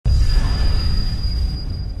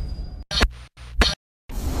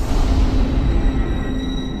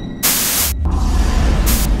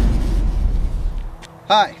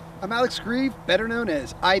Hi, I'm Alex Grieve, better known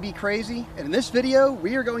as IB Crazy, and in this video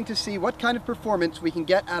we are going to see what kind of performance we can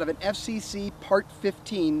get out of an FCC Part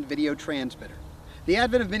 15 video transmitter. The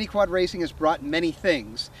advent of minQuad racing has brought many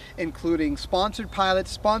things, including sponsored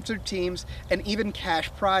pilots, sponsored teams, and even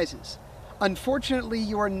cash prizes. Unfortunately,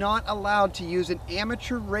 you are not allowed to use an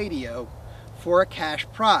amateur radio for a cash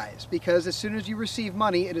prize, because as soon as you receive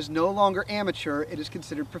money, it is no longer amateur, it is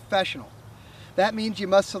considered professional. That means you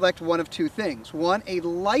must select one of two things. One, a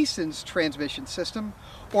licensed transmission system,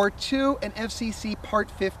 or two, an FCC Part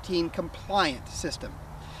 15 compliant system.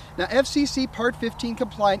 Now, FCC Part 15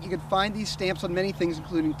 compliant, you can find these stamps on many things,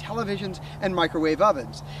 including televisions and microwave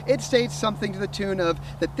ovens. It states something to the tune of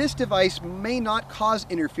that this device may not cause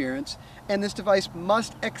interference, and this device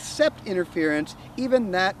must accept interference,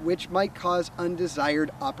 even that which might cause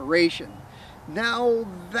undesired operation. Now,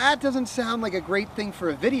 that doesn't sound like a great thing for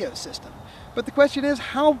a video system. But the question is,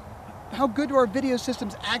 how good do our video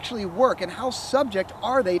systems actually work, and how subject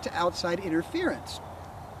are they to outside interference?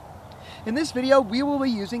 In this video, we will be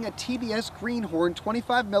using a TBS Greenhorn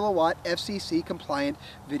 25 milliwatt FCC compliant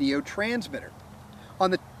video transmitter.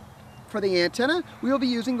 For the antenna, we will be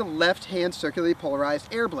using the left-hand circularly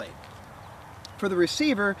polarized air blade. For the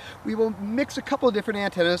receiver, we will mix a couple of different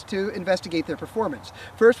antennas to investigate their performance.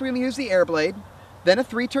 First, we're going to use the air blade, then a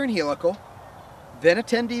 3-turn helical, then a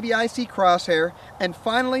 10 dB IC Crosshair, and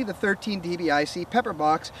finally the 13 dB IC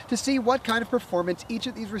Pepperbox to see what kind of performance each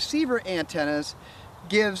of these receiver antennas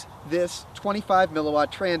gives this 25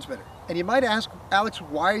 milliwatt transmitter. And you might ask, Alex,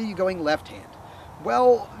 why are you going left-hand?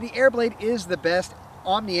 Well, the Airblade is the best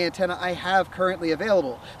Omni antenna I have currently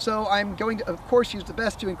available, so I'm going to, of course, use the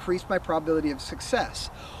best to increase my probability of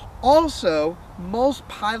success. Also, most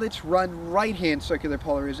pilots run right-hand circular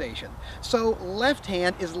polarization, so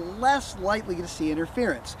left-hand is less likely to see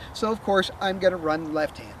interference. So, of course, I'm going to run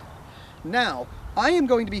left-hand. Now, I am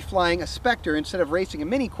going to be flying a Spectre instead of racing a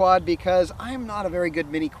minQuad because I'm not a very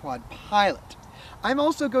good minQuad pilot. I'm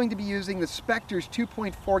also going to be using the Spectre's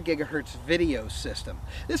 2.4 gigahertz video system.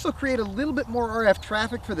 This will create a little bit more RF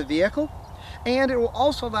traffic for the vehicle, and it will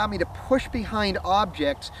also allow me to push behind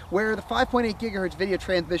objects where the 5.8 gigahertz video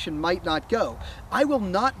transmission might not go. I will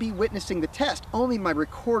not be witnessing the test, only my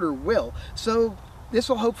recorder will, so this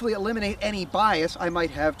will hopefully eliminate any bias I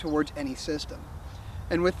might have towards any system.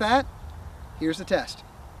 And with that, here's the test.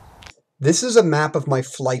 This is a map of my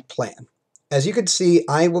flight plan. As you can see,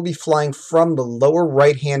 I will be flying from the lower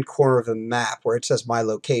right-hand corner of the map where it says my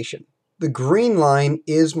location. The green line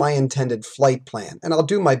is my intended flight plan, and I'll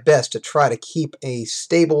do my best to try to keep a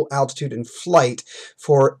stable altitude in flight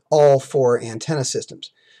for all 4 antenna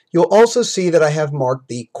systems. You'll also see that I have marked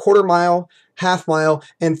the quarter-mile, half-mile,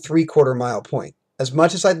 and 3/4 mile point. As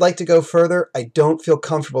much as I'd like to go further, I don't feel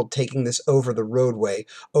comfortable taking this over the roadway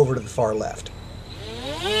over to the far left.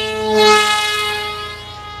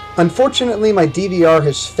 Unfortunately, my DVR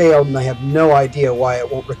has failed and I have no idea why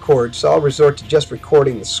it won't record, so I'll resort to just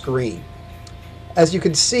recording the screen. As you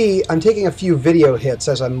can see, I'm taking a few video hits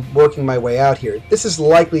as I'm working my way out here. This is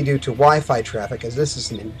likely due to Wi-Fi traffic, as this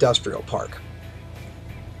is an industrial park.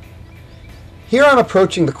 Here I'm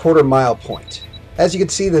approaching the quarter-mile point. As you can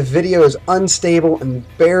see, the video is unstable and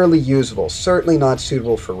barely usable, certainly not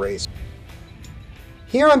suitable for racing.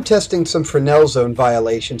 Here I'm testing some Fresnel zone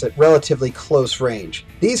violations at relatively close range.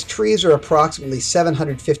 These trees are approximately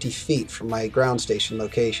 750 feet from my ground station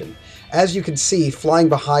location. As you can see, flying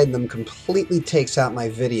behind them completely takes out my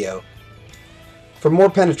video. For more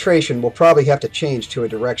penetration, we'll probably have to change to a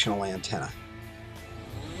directional antenna.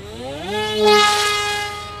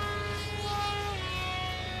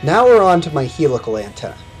 Now we're on to my helical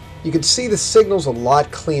antenna. You can see the signal's a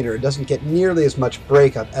lot cleaner. It doesn't get nearly as much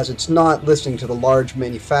breakup as it's not listening to the large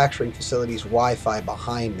manufacturing facility's Wi-Fi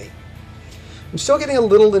behind me. I'm still getting a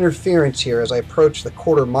little interference here as I approach the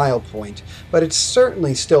quarter-mile point, but it's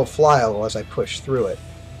certainly still flyable as I push through it.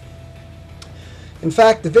 In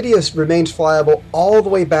fact, the video remains flyable all the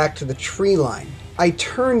way back to the tree line. I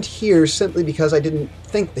turned here simply because I didn't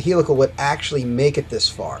think the helical would actually make it this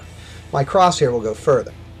far. My crosshair will go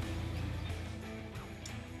further.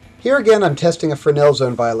 Here again, I'm testing a Fresnel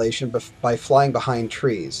zone violation by flying behind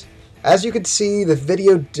trees. As you can see, the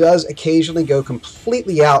video does occasionally go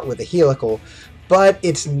completely out with the helical, but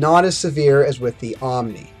it's not as severe as with the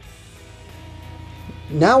Omni.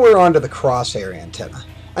 Now we're on to the crosshair antenna.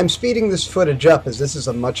 I'm speeding this footage up as this is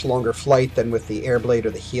a much longer flight than with the Airblade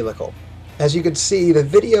or the helical. As you can see, the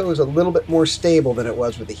video is a little bit more stable than it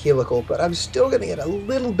was with the helical, but I'm still going to get a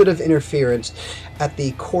little bit of interference at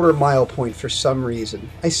the quarter-mile point for some reason.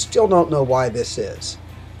 I still don't know why this is.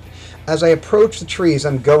 As I approach the trees,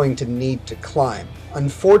 I'm going to need to climb.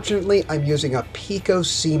 Unfortunately, I'm using a Pico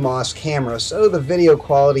CMOS camera, so the video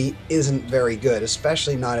quality isn't very good,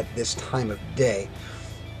 especially not at this time of day.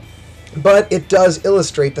 But it does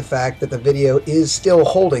illustrate the fact that the video is still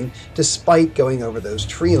holding despite going over those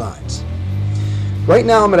tree lines. Right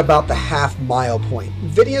now I'm at about the half-mile point.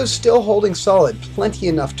 Video's still holding solid, plenty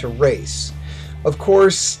enough to race. Of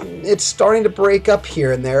course, it's starting to break up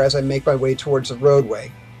here and there as I make my way towards the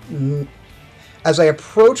roadway. As I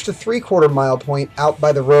approach the 3/4 mile point out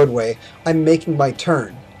by the roadway, I'm making my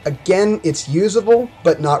turn. Again, it's usable,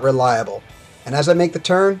 but not reliable. And as I make the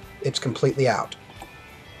turn, it's completely out.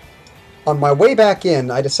 On my way back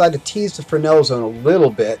in, I decide to tease the Fresnel zone a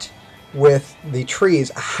little bit with the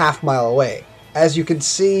trees a half-mile away. As you can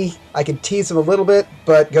see, I can tease them a little bit,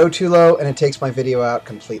 but go too low and it takes my video out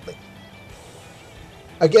completely.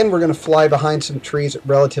 Again, we're going to fly behind some trees at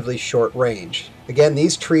relatively short range. Again,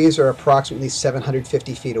 these trees are approximately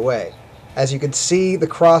 750 feet away. As you can see, the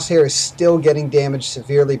Crosshair is still getting damaged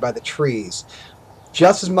severely by the trees.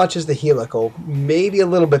 Just as much as the Helical, maybe a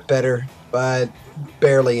little bit better, but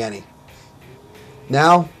barely any.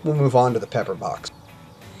 Now, we'll move on to the Pepperbox.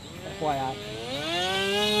 FYI.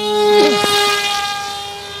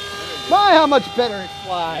 My, how much better it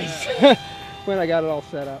flies when I got it all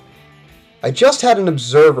set up. I just had an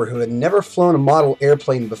observer who had never flown a model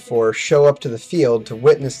airplane before show up to the field to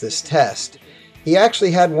witness this test. He actually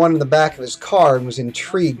had one in the back of his car and was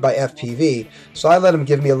intrigued by FPV, so I let him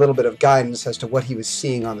give me a little bit of guidance as to what he was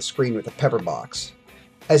seeing on the screen with the Pepperbox.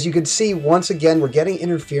 As you can see, once again, we're getting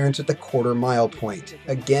interference at the 1/4 mile point.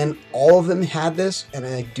 Again, all of them had this, and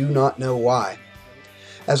I do not know why.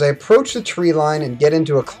 As I approach the tree line and get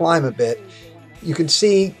into a climb a bit, you can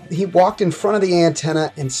see he walked in front of the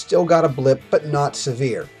antenna and still got a blip, but not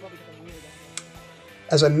severe.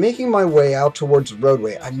 As I'm making my way out towards the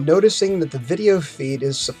roadway, I'm noticing that the video feed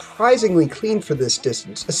is surprisingly clean for this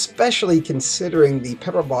distance, especially considering the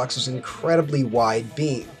Pepperbox's incredibly wide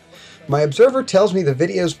beam. My observer tells me the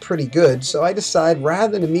video's pretty good, so I decide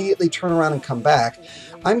rather than immediately turn around and come back,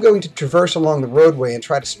 I'm going to traverse along the roadway and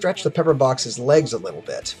try to stretch the Pepperbox's legs a little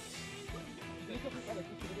bit.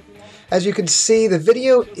 As you can see, the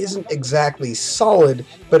video isn't exactly solid,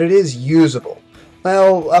 but it is usable.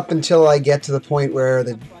 Well, up until I get to the point where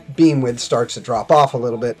the beam width starts to drop off a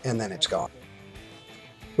little bit, and then it's gone.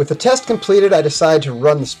 With the test completed, I decided to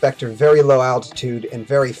run the Spectre very low altitude and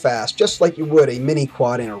very fast, just like you would a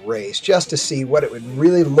minQuad in a race, just to see what it would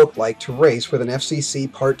really look like to race with an FCC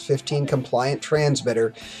Part 15 compliant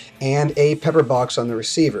transmitter and a Pepperbox on the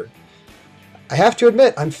receiver. I have to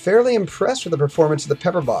admit, I'm fairly impressed with the performance of the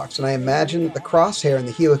Pepperbox, and I imagine that the Crosshair and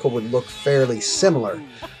the Helical would look fairly similar.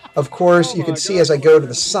 Of course, you can see as I go to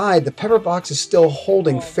the side, the Pepperbox is still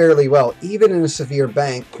holding fairly well, even in a severe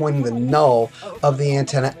bank, pointing the null of the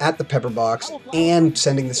antenna at the Pepperbox and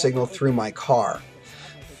sending the signal through my car.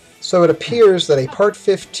 So it appears that a Part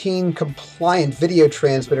 15 compliant video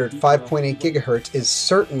transmitter at 5.8 GHz is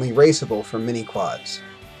certainly raceable for minQuads.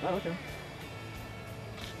 Oh, okay.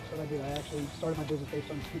 That's what I did. I actually started my business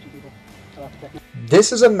based on teaching people about the technology.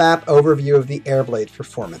 This is a map overview of the Airblade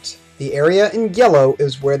performance. The area in yellow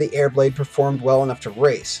is where the Airblade performed well enough to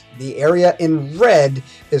race. The area in red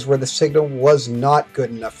is where the signal was not good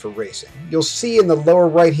enough for racing. You'll see in the lower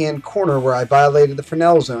right hand corner where I violated the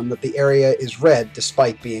Fresnel zone that the area is red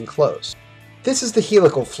despite being close. This is the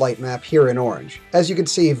Helical flight map here in orange. As you can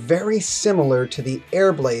see, very similar to the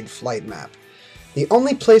Airblade flight map. The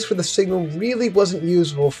only place where the signal really wasn't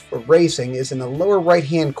usable for racing is in the lower right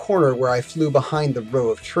hand corner where I flew behind the row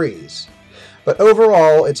of trees. But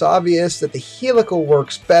overall, it's obvious that the Helical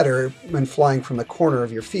works better when flying from the corner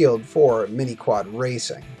of your field for minQuad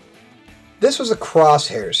racing. This was a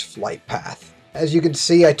Crosshair's flight path. As you can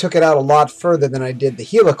see, I took it out a lot further than I did the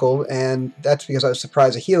Helical, and that's because I was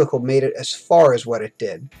surprised the Helical made it as far as what it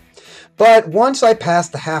did. But once I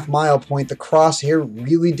passed the half-mile point, the Crosshair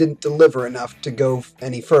really didn't deliver enough to go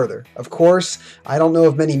any further. Of course, I don't know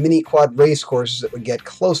of many minQuad race courses that would get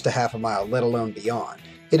close to half a mile, let alone beyond.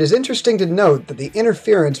 It is interesting to note that the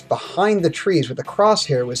interference behind the trees with the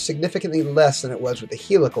Crosshair was significantly less than it was with the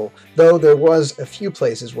Helical, though there was a few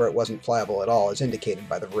places where it wasn't flyable at all, as indicated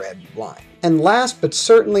by the red line. And last but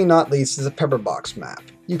certainly not least is the Pepperbox map.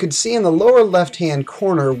 You can see in the lower left-hand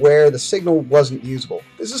corner where the signal wasn't usable.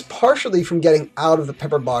 This is partially from getting out of the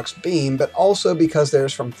Pepperbox beam, but also because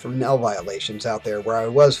there's some Fresnel violations out there where I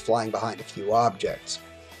was flying behind a few objects.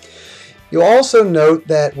 You'll also note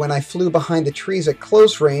that when I flew behind the trees at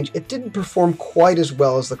close range, it didn't perform quite as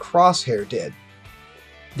well as the Crosshair did.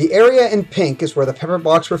 The area in pink is where the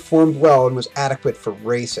Pepperbox performed well and was adequate for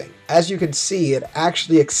racing. As you can see, it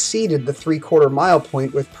actually exceeded the 3/4 mile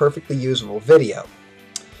point with perfectly usable video.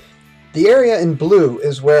 The area in blue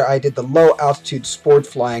is where I did the low altitude sport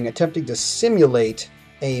flying, attempting to simulate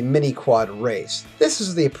a minQuad race. This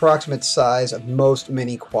is the approximate size of most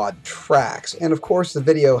minQuad tracks, and of course the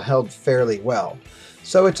video held fairly well.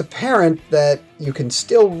 So it's apparent that you can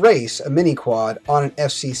still race a minQuad on an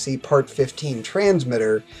FCC Part 15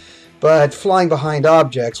 transmitter, but flying behind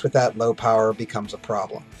objects with that low power becomes a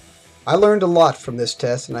problem. I learned a lot from this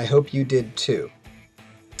test, and I hope you did too.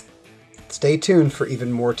 Stay tuned for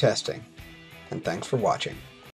even more testing, and thanks for watching.